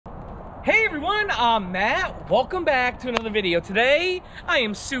Hey everyone, I'm Matt. Welcome back to another video. Today, I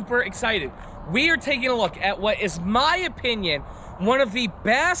am super excited. We are taking a look at what is, my opinion, one of the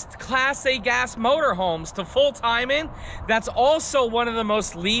best Class A gas motorhomes to full time in. That's also one of the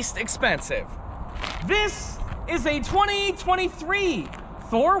most least expensive. This is a 2023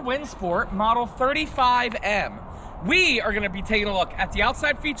 Thor Windsport model 35M. We are going to be taking a look at the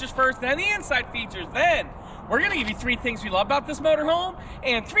outside features first, then the inside features, then we're gonna give you 3 things we love about this motorhome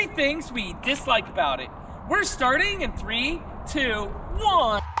and 3 things we dislike about it. We're starting in 3, 2,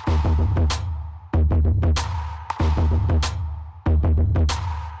 1.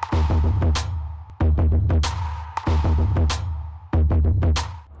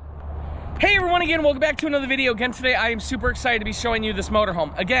 Hey everyone, again, welcome back to another video. Again, today I am super excited to be showing you this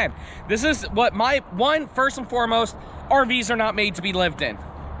motorhome. Again, this is what first and foremost, RVs are not made to be lived in.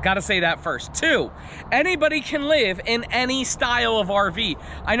 Gotta say that first. 2, anybody can live in any style of RV.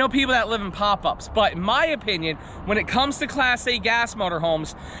 I know people that live in pop-ups, but in my opinion, when it comes to Class A gas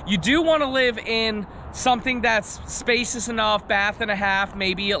motorhomes, you do want to live in something that's spacious enough, bath and a half,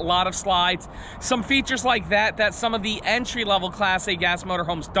 maybe a lot of slides, some features like that that some of the entry-level Class A gas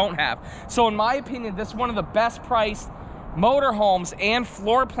motorhomes don't have. So in my opinion, this is one of the best priced motorhomes and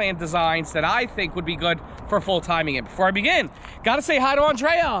floor plan designs that I think would be good for full timing it. Before I begin, gotta say hi to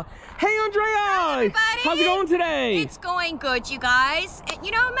Andrea. Hey Andrea! Hi everybody! How's it going today? It's going good, you guys.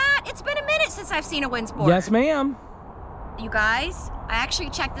 You know, Matt, it's been a minute since I've seen a Windsport. Yes, ma'am. You guys, I actually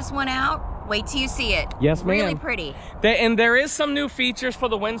checked this one out. Wait till you see it. Yes, ma'am. Really pretty. And there is some new features for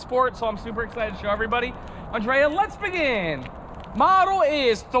the Windsport, so I'm super excited to show everybody. Andrea, let's begin. Model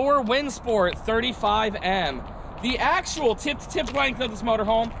is Thor Windsport 35M. The actual tip-to-tip length of this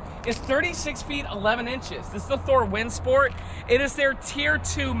motorhome is 36 feet 11 inches. This is the Thor Windsport. It is their tier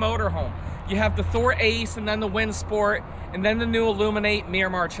 2 motorhome. You have the Thor Ace and then the Windsport and then the new Illuminate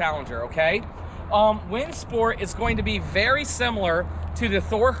Miramar Challenger, okay? Windsport is going to be very similar to the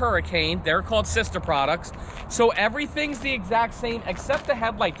Thor Hurricane. They're called sister products. So everything's the exact same except the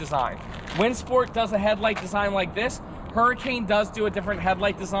headlight design. Windsport does a headlight design like this. Hurricane does do a different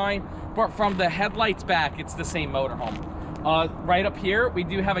headlight design, but from the headlights back, it's the same motorhome. Right up here, we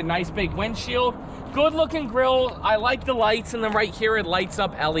do have a nice big windshield. Good looking grille. I like the lights, and then right here, it lights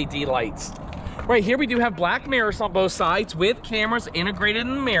up LED lights. Right here, we do have black mirrors on both sides with cameras integrated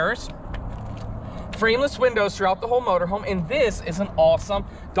in the mirrors. Frameless windows throughout the whole motorhome, and this is an awesome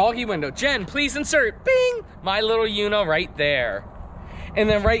doggy window. Jen, please insert, bing, my little Uno right there. And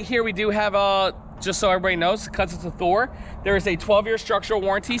then right here, we do have just so everybody knows, because it's a Thor, there is a 12-year structural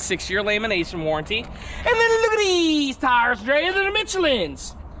warranty, 6-year lamination warranty. And then look at these tires, Dre, they're the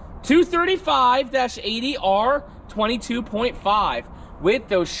Michelin's. 235-80R 22.5 with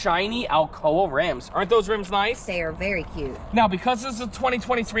those shiny Alcoa rims. Aren't those rims nice? They are very cute. Now, because this is a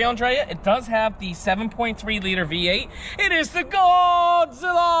 2023 Andrea, it does have the 7.3 liter V8. It is the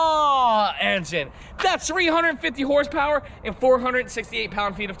Godzilla engine. That's 350 horsepower and 468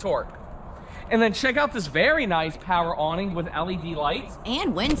 pound-feet of torque. And then check out this very nice power awning with LED lights.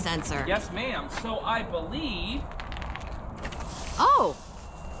 And wind sensor. Yes, ma'am. So I believe... Oh,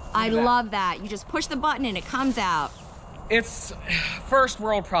 I love that. You just push the button and it comes out. It's first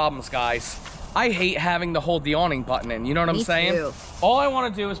world problems, guys. I hate having to hold the awning button in. You know what I'm saying? Too. All I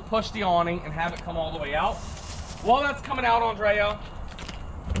want to do is push the awning and have it come all the way out. While that's coming out, Andrea,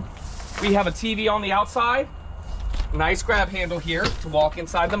 we have a TV on the outside. Nice grab handle here to walk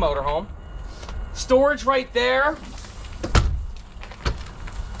inside the motorhome. Storage right there.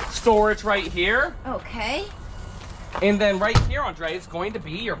 Storage right here. Okay. And then right here, Andre, is going to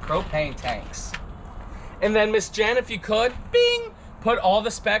be your propane tanks. And then Miss Jen, if you could, bing, put all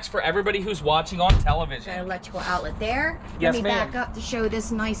the specs for everybody who's watching on television. Got an electrical outlet there. Yes, Let me back up to show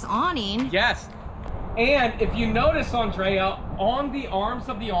this nice awning. Yes. And if you notice, Andrea, on the arms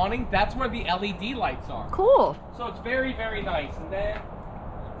of the awning, that's where the LED lights are. Cool. So it's very, very nice. And then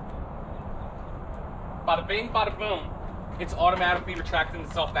bada bing, bada boom. It's automatically retracting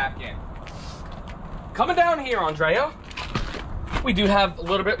itself back in. Coming down here, Andrea, we do have a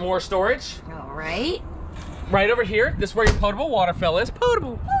little bit more storage. All right. Right over here, this is where your potable water fill is.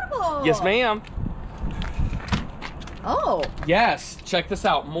 Potable. Potable. Yes, ma'am. Oh. Yes, check this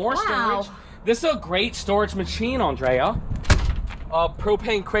out. More storage. This is a great storage machine, Andrea.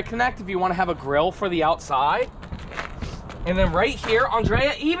 Propane quick connect if you want to have a grill for the outside. And then right here,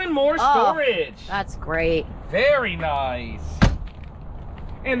 Andrea, even more storage. That's great. Very nice.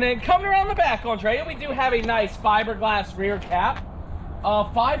 And then coming around the back, Andrea, we do have a nice fiberglass rear cap.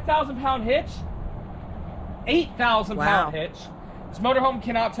 5,000 pound hitch, 8,000 pound hitch. This motorhome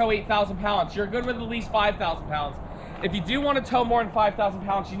cannot tow 8,000 pounds. You're good with at least 5,000 pounds. If you do want to tow more than 5,000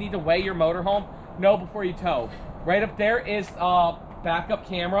 pounds, you need to weigh your motorhome. Know before you tow. Right up there is a backup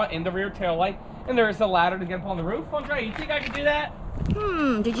camera in the rear taillight, and there is a ladder to get up on the roof. Andre, you think I can do that?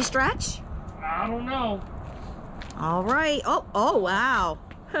 Did you stretch? I don't know. All right. Oh, wow.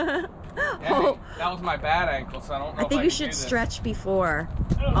 Yeah, that was my bad ankle, so I don't know. I think you should stretch before.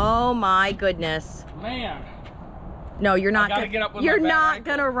 Oh my goodness. Man. No, you're not gonna get up with you're my bad not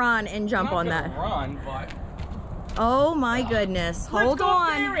ankle. gonna run and jump on that. Run, but Oh my goodness. Hold Let's go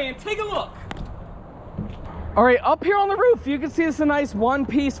up on. there and take a look. All right, up here on the roof, you can see it's a nice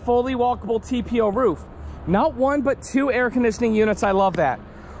one-piece, fully walkable TPO roof. Not one, but 2 air conditioning units. I love that.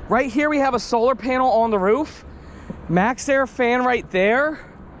 Right here, we have a solar panel on the roof. Max Air fan right there.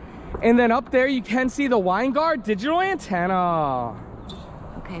 And then up there, you can see the Winegard digital antenna.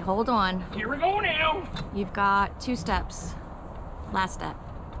 Okay, hold on. Here we go now. You've got 2 steps. Last step.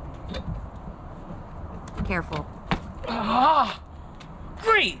 Careful.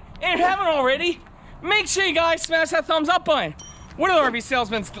 Great. And haven't already, make sure you guys smash that thumbs up button. What are the RV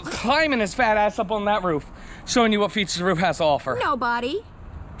salesmen climbing his fat ass up on that roof, showing you what features the roof has to offer? Nobody.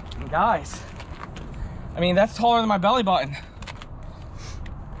 And guys, I mean, that's taller than my belly button.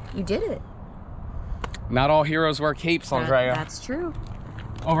 You did it. Not all heroes wear capes, Andrea. That's true.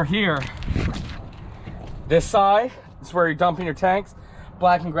 Over here, this side is where you're dumping your tanks.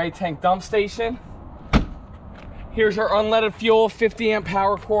 Black and gray tank dump station. Here's our unleaded fuel, 50 amp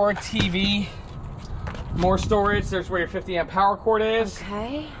power cord, TV. More storage. There's where your 50 amp power cord is.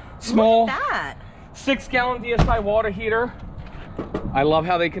 Okay. Small. Look at that. 6-gallon DSI water heater. I love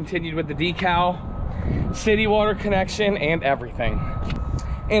how they continued with the decal, city water connection, and everything.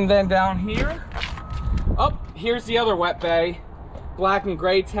 And then down here, here's the other wet bay. Black and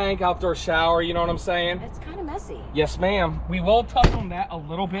gray tank, outdoor shower, you know what I'm saying? It's kind of messy. Yes, ma'am. We will touch on that a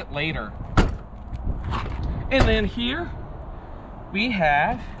little bit later. And then here, we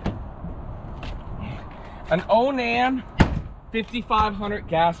have an Onan 5500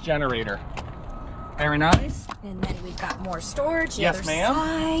 gas generator. Very nice. And then we've got more storage. The Yes, other ma'am.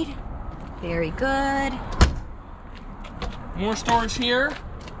 side. Very good. More storage here.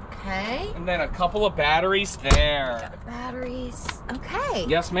 Okay. And then a couple of batteries there. Batteries. Okay.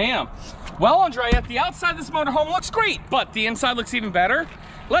 Yes, ma'am. Well, Andrea, the outside of this motorhome looks great, but the inside looks even better.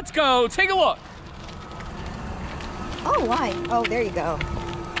 Let's go take a look. Oh, why? Oh, there you go.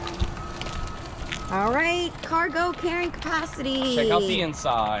 All right, cargo carrying capacity. Check out the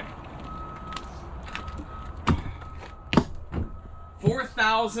inside.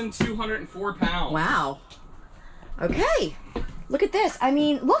 4,204 pounds. Wow. Okay. Look at this. I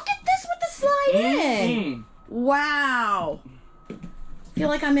mean, look at this with the slide in. Wow. I feel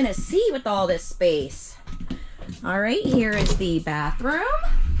like I'm in a sea with all this space. All right, here is the bathroom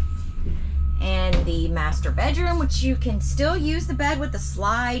and the master bedroom, which you can still use the bed with the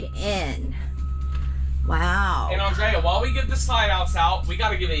slide in. Wow. And Andrea, while we get the slide outs out, we got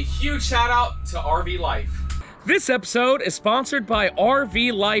to give a huge shout out to RV Life. This episode is sponsored by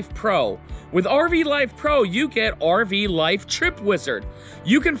RV Life Pro. With RV Life Pro, you get RV Life Trip Wizard.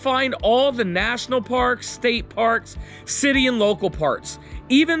 You can find all the national parks, state parks, city and local parks,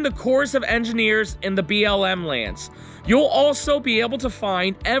 even the Corps of Engineers and the BLM lands. You'll also be able to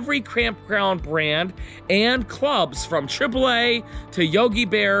find every campground brand and clubs from AAA to Yogi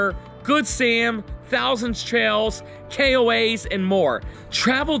Bear, Good Sam, Thousands Trails, KOAs, and more.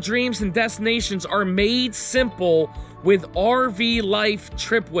 Travel dreams and destinations are made simple with RV Life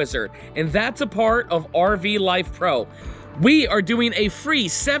Trip Wizard, and that's a part of RV Life Pro. We are doing a free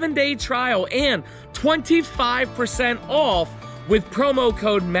 7-day trial and 25% off with promo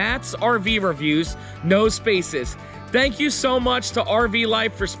code Matt's RV Reviews, no spaces. Thank you so much to RV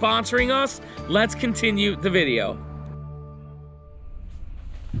Life for sponsoring us. Let's continue the video.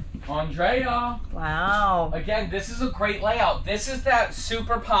 Andrea. Wow. Again, this is a great layout. This is that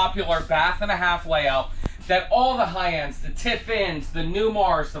super popular bath and a half layout that all the high-ends, the Tiffins, the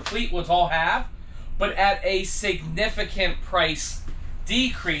Newmars, the Fleetwoods all have, but at a significant price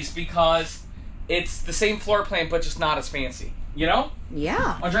decrease because it's the same floor plan, but just not as fancy, you know?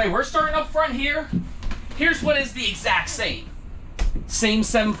 Yeah. Andre, we're starting up front here. Here's what is the exact same. Same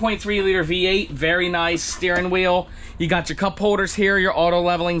 7.3 liter V8, very nice steering wheel. You got your cup holders here, your auto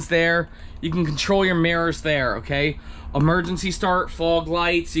leveling's there. You can control your mirrors there, okay? Emergency start, fog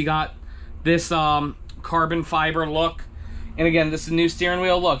lights. You got this carbon fiber look. And again, this is a new steering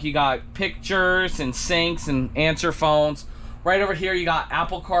wheel. Look, you got pictures and syncs and answer phones. Right over here, you got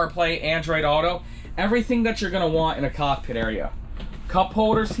Apple CarPlay, Android Auto. Everything that you're gonna want in a cockpit area. Cup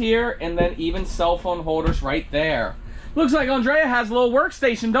holders here, and then even cell phone holders right there. Looks like Andrea has a little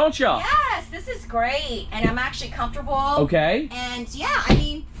workstation, don't you? Yes, this is great. And I'm actually comfortable. Okay. And yeah, I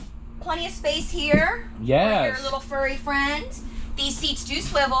mean, plenty of space here. Yes. For your little furry friend. These seats do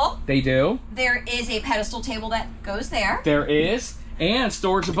swivel. They do. There is a pedestal table that goes there. There is. And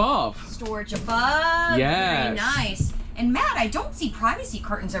storage above. Storage above. Yes. Very nice. And Matt, I don't see privacy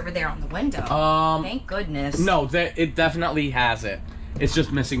curtains over there on the window. Thank goodness. No, it definitely has it. It's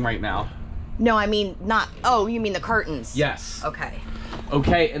just missing right now. No, I mean not. Oh, you mean the curtains? Yes. Okay.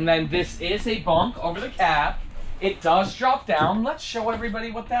 Okay, and then this is a bunk over the cab. It does drop down. Let's show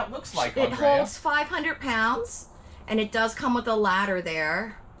everybody what that looks like. It Andrea. holds 500 pounds, and it does come with a ladder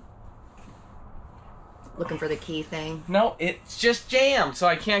there. Looking for the key thing. No, it's just jammed, so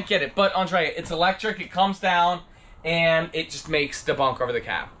I can't get it. But Andrea, it's electric. It comes down, and it just makes the bunk over the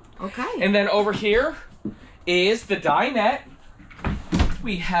cab. Okay. And then over here is the dinette.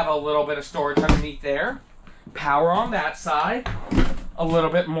 We have a little bit of storage underneath there. Power on that side. A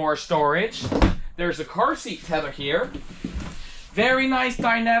little bit more storage. There's a car seat tether here. Very nice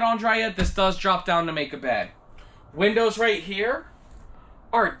dinette, Andrea. This does drop down to make a bed. Windows right here.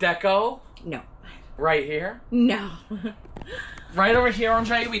 Art Deco. No. Right here. No. Right over here,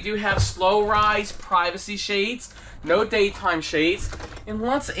 Andrea, we do have slow rise privacy shades. No daytime shades. And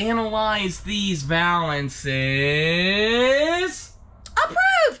let's analyze these valances.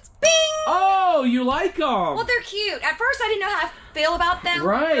 Approved! Bing! Oh, you like them? Well, they're cute. At first, I didn't know how to feel about them.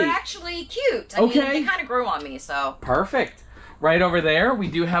 Right. They're actually cute. I mean, they kind of grew on me, so. Perfect. Right over there, we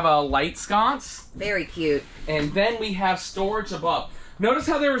do have a light sconce. Very cute. And then we have storage above. Notice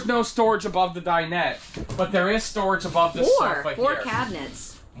how there is no storage above the dinette, but there is storage above the sofa here. Four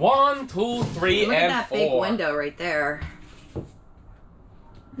cabinets. 1, 2, 3, Look and at that 4. big window right there.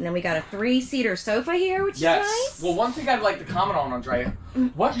 And then we got a 3-seater sofa here, which is nice. Well, one thing I'd like to comment on, Andrea,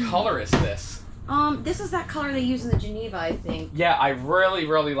 what color is this? This is that color they use in the Geneva, I think. Yeah, I really,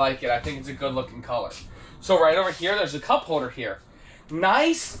 really like it. I think it's a good looking color. So right over here, there's a cup holder here.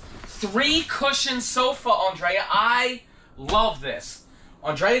 Nice 3-cushion sofa, Andrea. I love this.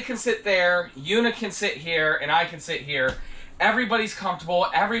 Andrea can sit there, Una can sit here, and I can sit here. Everybody's comfortable.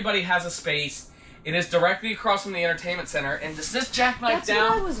 Everybody has a space. It is directly across from the entertainment center. And does this jackknife down? That's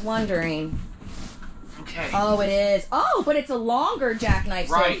what I was wondering. Okay. Oh, it is. Oh, but it's a longer jackknife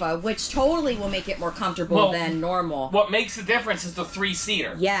sofa, which totally will make it more comfortable than normal. What makes the difference is the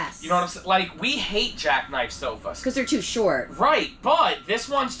 3-seater. Yes. You know what I'm saying? Like, we hate jackknife sofas. Because they're too short. Right, but this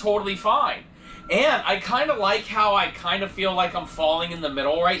one's totally fine. And I kind of like how I kind of feel like I'm falling in the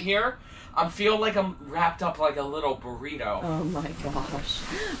middle right here. I feel like I'm wrapped up like a little burrito. Oh my gosh.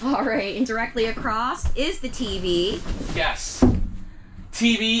 All right, and directly across is the TV. Yes.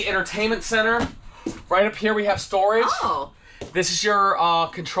 TV, entertainment center. Right up here we have storage. Oh. This is your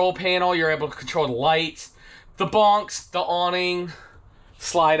control panel. You're able to control the lights, the bunks, the awning,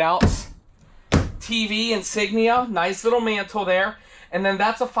 slide outs. TV insignia, nice little mantle there. And then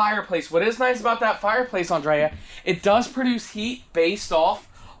that's a fireplace. What is nice about that fireplace, Andrea, it does produce heat based off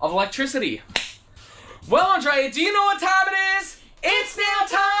of electricity. Well, Andrea, do you know what time it is? It's now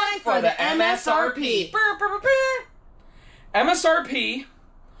time for the MSRP. MSRP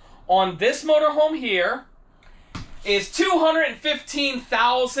on this motorhome here is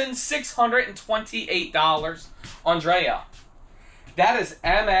 $215,628. Andrea, that is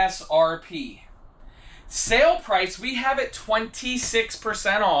MSRP. Sale price, we have it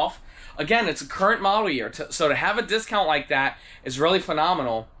 26% off. Again, it's a current model year, so to have a discount like that is really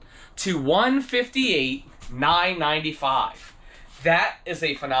phenomenal. To $158,995. That is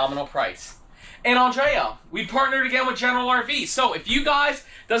a phenomenal price. And Andrea, we partnered again with General RV. So if you guys,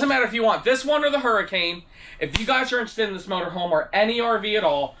 doesn't matter if you want this one or the Hurricane, if you guys are interested in this motorhome or any RV at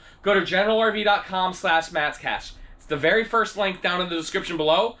all, go to generalrv.com/mattscash. It's the very first link down in the description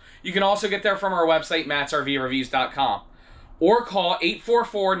below. You can also get there from our website, mattsrvreviews.com. Or call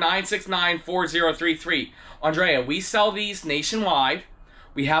 844-969-4033. Andrea, we sell these nationwide.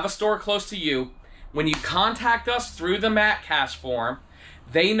 We have a store close to you. When you contact us through the Matt Cash form,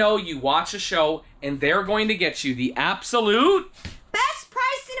 they know you watch a show, and they're going to get you the absolute best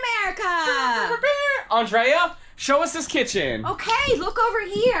price in America. Andrea, show us this kitchen. Okay, look over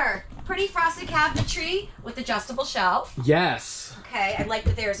here. Pretty frosted cabinetry with adjustable shelf. Yes. Okay, I like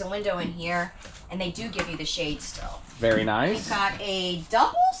that there's a window in here, and they do give you the shade still. Very nice. We've got a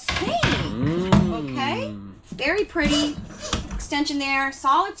double sink. Okay, very pretty. Extension there,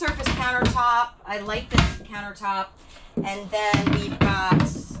 solid surface countertop. I like this countertop. And then we've got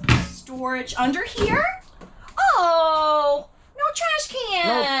storage under here. No trash can.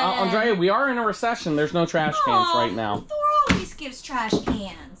 No, Andrea, we are in a recession. There's no trash cans right now. Throw all always gives trash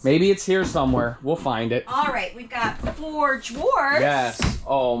cans. Maybe it's here somewhere. We'll find it. All right, we've got 4 drawers. Yes.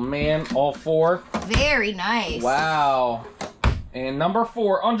 Oh, man. All 4. Very nice. Wow. And number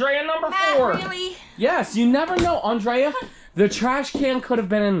 4. Andrea, number 4. Really? Yes, you never know, Andrea. The trash can could have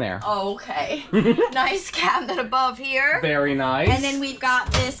been in there. Okay. Nice cabinet above here. Very nice. And then we've got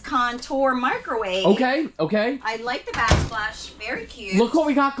this contour microwave. Okay, okay. I like the backsplash. Very cute. Look what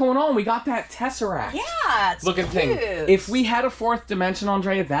we got going on. We got that Tesseract. Yeah, it's looking cute. thing. If we had a 4th dimension,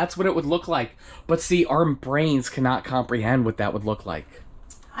 Andrea, that's what it would look like. But see, our brains cannot comprehend what that would look like.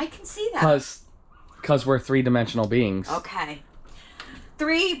 I can see that. Because we're 3-dimensional beings. Okay.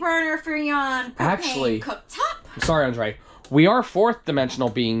 3-burner Freon propane Actually, cooktop. Sorry, Andre. We are 4th dimensional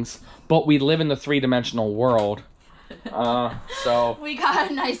beings, but we live in the 3-dimensional world. So we got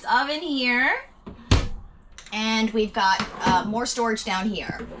a nice oven here, and we've got more storage down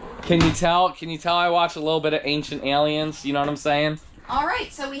here. Can you tell? Can you tell I watch a little bit of Ancient Aliens? You know what I'm saying? All right,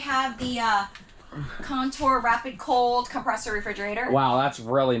 so we have the Contour Rapid Cold compressor refrigerator. Wow, that's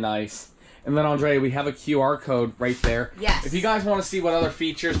really nice. And then, Andre, we have a QR code right there. Yes. If you guys want to see what other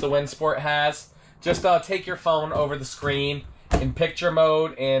features the Windsport has, just take your phone over the screen in picture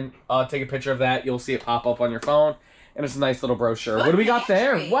mode and take a picture of that. You'll see it pop up on your phone. And it's a nice little brochure. Good What do we got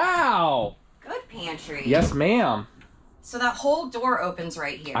pantry. there? Wow. Good pantry. Yes, ma'am. So that whole door opens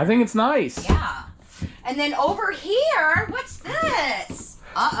right here. I think it's nice. Yeah. And then over here, what's this?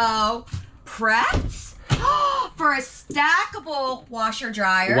 Uh-oh. Prepped for a stackable washer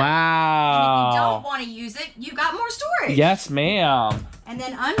dryer. Wow. And if you don't want to use it, you got more storage. Yes, ma'am. And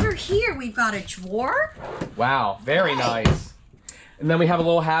then under here, we've got a drawer. Wow, very nice. And then we have a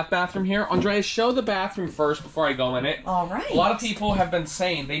little half bathroom here. Andrea, show the bathroom first before I go in it. All right. A lot of people have been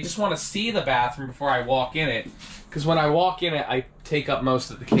saying they just want to see the bathroom before I walk in it. Because when I walk in it, I take up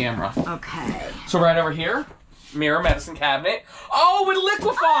most of the camera. Okay. So right over here, mirror medicine cabinet. Oh, with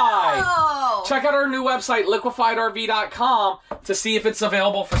Liquify! Oh! Check out our new website, liquifiedrv.com, to see if it's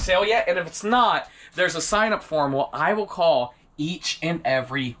available for sale yet. And if it's not, there's a sign-up form. Well, I will call each and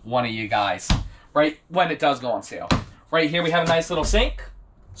every one of you guys, right, when it does go on sale. Right here, we have a nice little sink.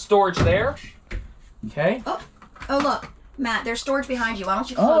 Storage there. Okay. Oh, look. Matt, there's storage behind you. Why don't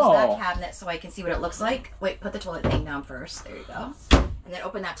you close that cabinet so I can see what it looks like? Wait, put the toilet thing down first. There you go. And then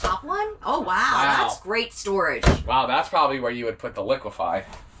open that top one. Oh, wow. That's great storage. Wow, that's probably where you would put the Liquify.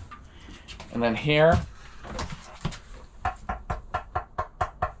 And then here.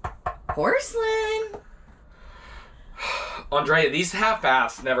 Porcelain. Andrea, these half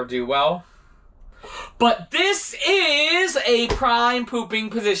baths never do well. But this is a prime pooping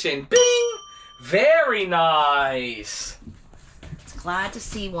position. Bing! Very nice. Glad to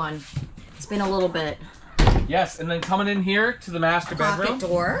see one. It's been a little bit. Yes, and then coming in here to the master bedroom. Pocket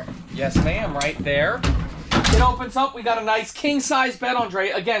door. Yes, ma'am, right there. It opens up. We got a nice king-size bed,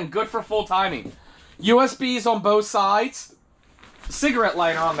 Andrea. Again, good for full timing. USBs on both sides. Cigarette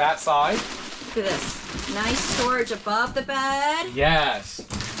lighter on that side. Look at this. Nice storage above the bed. Yes.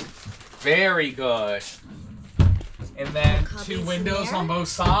 Very good. And then two windows on both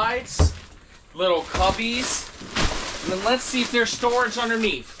sides. Little cubbies. And then let's see if there's storage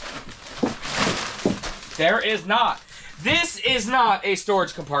underneath. There is not. This is not a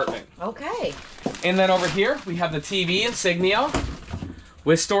storage compartment. Okay. And then over here, we have the TV insignia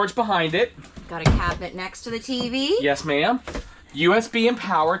with storage behind it. Got a cabinet next to the TV. Yes, ma'am. USB and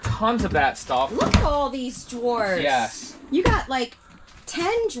power, tons of that stuff. Look at all these drawers. Yes. You got like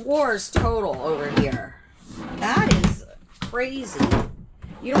 10 drawers total over here. That is crazy.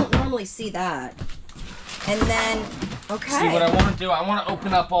 You don't normally see that. And then, okay. See, what I want to do, I want to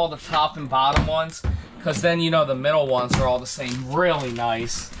open up all the top and bottom ones, because then, you know, the middle ones are all the same. Really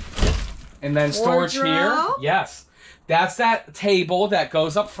nice. And then storage here. Yes. That's that table that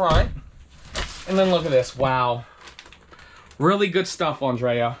goes up front. And then look at this. Wow. Really good stuff,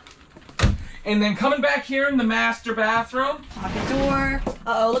 Andrea. And then coming back here in the master bathroom. Pocket door.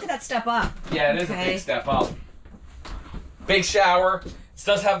 Uh-oh, look at that step up. Yeah, it is a big step up. Big shower. This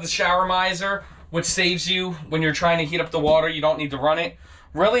does have the shower miser, which saves you when you're trying to heat up the water. You don't need to run it.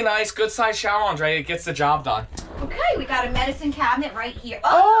 Really nice, good size shower, Andrea. It gets the job done. Okay, we got a medicine cabinet right here.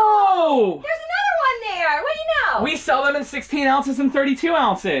 Oh! There's another one there. What do you know? We sell them in 16 ounces and 32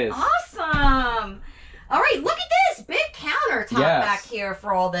 ounces. Awesome. All right, look at this. Big countertop back here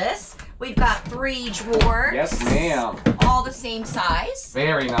for all this. We've got 3 drawers. Yes, ma'am. All the same size.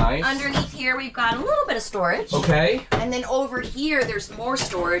 Very nice. Underneath here, we've got a little bit of storage. Okay. And then over here, there's more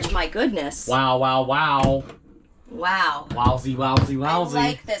storage. My goodness. Wow, wow, wow. Wow. Wowzy, wowzy, wowzy. I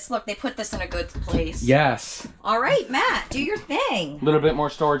like this. Look, they put this in a good place. Yes. All right, Matt, do your thing. A little bit more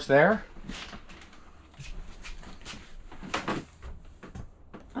storage there.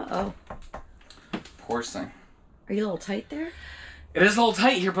 Uh-oh. Poor thing. Are you a little tight there? It is a little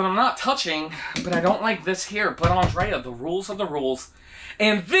tight here, but I'm not touching. But I don't like this here. But Andrea, the rules are the rules.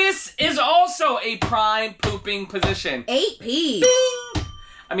 And this is also a prime pooping position. 8 P's. Bing!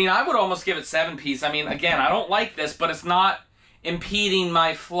 I mean, I would almost give it 7 P's. I mean, again, I don't like this, but it's not impeding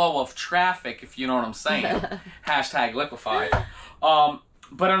my flow of traffic, if you know what I'm saying. Hashtag liquefied.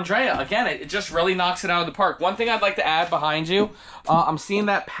 But Andrea, again, it just really knocks it out of the park. One thing I'd like to add behind you, I'm seeing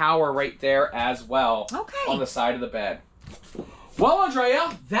that power right there as well. Okay. On the side of the bed. Well,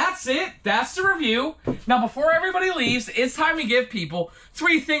 Andrea, that's it. That's the review. Now, before everybody leaves, it's time to give people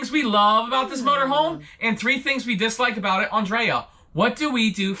 3 things we love about this motorhome and 3 things we dislike about it. Andrea, what do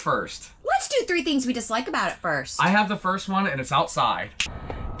we do first? Let's do 3 things we dislike about it first. I have the first one, and it's outside.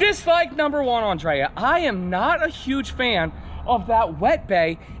 Dislike number 1, Andrea. I am not a huge fan of that wet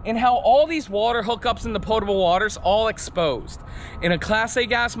bay and how all these water hookups in the potable water's all exposed. In a Class A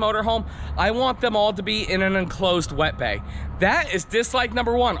gas motorhome, I want them all to be in an enclosed wet bay. That is dislike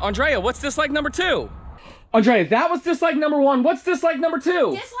number 1. Andrea, what's dislike number 2? Andrea, that was dislike number 1. What's dislike number 2?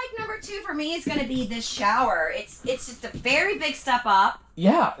 Dislike number 2 for me is going to be this shower. It's just a very big step up.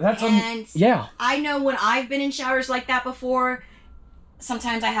 Yeah, that's yeah. I know when I've been in showers like that before,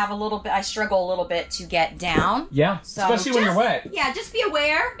 sometimes I struggle a little bit to get down. Yeah, so especially when you're wet. Yeah, just be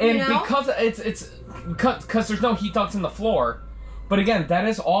aware. And because there's no heat ducts in the floor. But again, that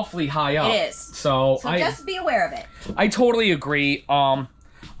is awfully high up. It is. So just be aware of it. I totally agree.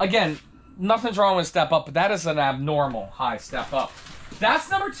 Again, nothing's wrong with step up, but that is an abnormal high step up. That's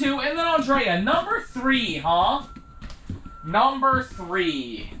number 2. And then Andrea, number 3, huh? Number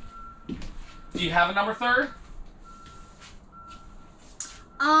 3. Do you have a number 3rd?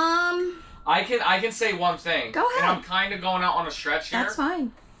 I can say one thing. Go ahead. And I'm kind of going out on a stretch here. That's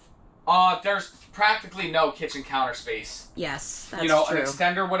fine. There's practically no kitchen counter space. Yes, that's true. An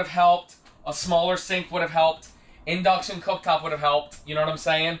extender would have helped. A smaller sink would have helped. Induction cooktop would have helped. You know what I'm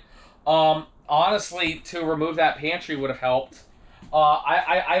saying? Honestly, to remove that pantry would have helped.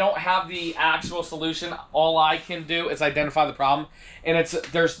 I don't have the actual solution. All I can do is identify the problem, and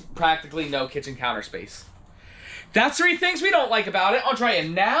there's practically no kitchen counter space. That's 3 things we don't like about it. Andrea,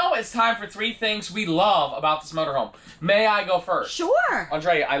 now it's time for 3 things we love about this motorhome. May I go first? Sure.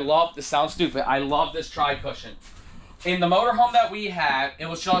 Andrea, this sounds stupid. I love this tri-cushion. In the motorhome that we had, it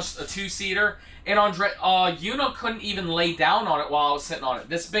was just a 2-seater, and Andrea, Una couldn't even lay down on it while I was sitting on it.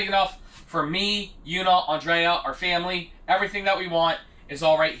 This is big enough for me, Una, Andrea, our family. Everything that we want is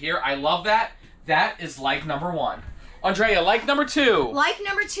all right here. I love that. That is like number 1. Andrea, like number 2. Like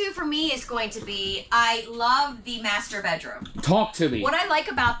number 2 for me is going to be, I love the master bedroom. Talk to me. What I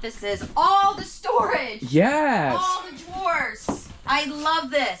like about this is all the storage. Yes. All the drawers. I love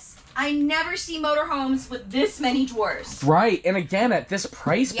this. I never see motorhomes with this many drawers. Right, and again, at this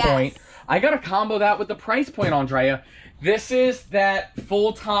price point, I gotta combo that with the price point, Andrea. This is that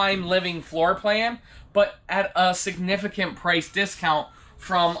full-time living floor plan, but at a significant price discount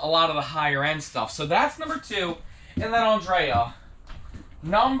from a lot of the higher end stuff. So that's number 2. And then Andrea,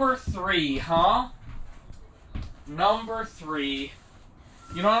 number 3, huh? Number 3.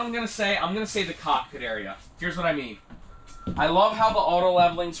 You know what I'm going to say? I'm going to say the cockpit area. Here's what I mean. I love how the auto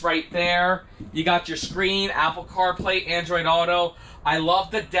leveling's right there. You got your screen, Apple CarPlay, Android Auto. I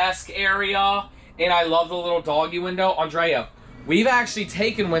love the desk area, and I love the little doggy window. Andrea, we've actually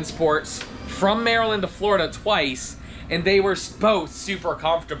taken Windsports from Maryland to Florida twice, and they were both super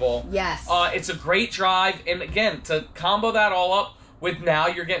comfortable. Yes. It's a great drive. And again, to combo that all up with now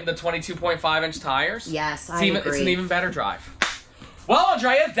you're getting the 22.5-inch tires. Yes, I agree. It's an even better drive. Well,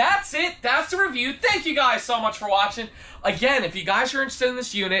 Andrea, that's it. That's the review. Thank you guys so much for watching. Again, if you guys are interested in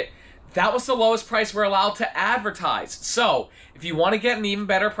this unit, that was the lowest price we're allowed to advertise. So, if you want to get an even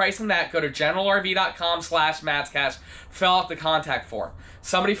better price than that, go to generalrv.com/matscash, fill out the contact form.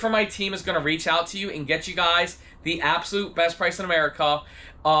 Somebody from my team is going to reach out to you and get you guys the absolute best price in America.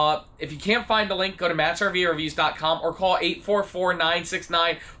 If you can't find the link, go to matsrvreviews.com or call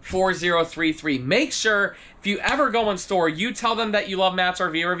 844-969-4033. Make sure, if you ever go in store, you tell them that you love Matt's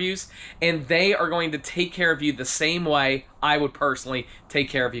RV Reviews, and they are going to take care of you the same way I would personally take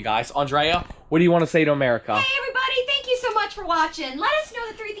care of you guys. Andrea, what do you want to say to America? Hey, everybody. Thank you so much for watching. Let us know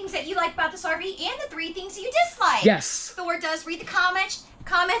the 3 things that you like about this RV and the 3 things that you dislike. Yes. Thor does read the comments.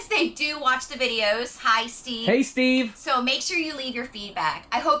 They do watch the videos. Hi, Steve. Hey, Steve. So make sure you leave your feedback.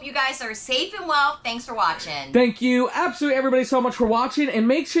 I hope you guys are safe and well. Thanks for watching. Thank you, absolutely everybody, so much for watching. And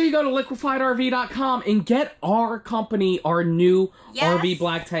make sure you go to liquefiedrv.com and get our company, our new RV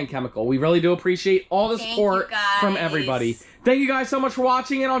black tank chemical. We really do appreciate all the support from everybody. Thank you guys so much for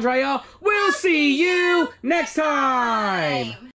watching. And Andrea, we'll see you next time.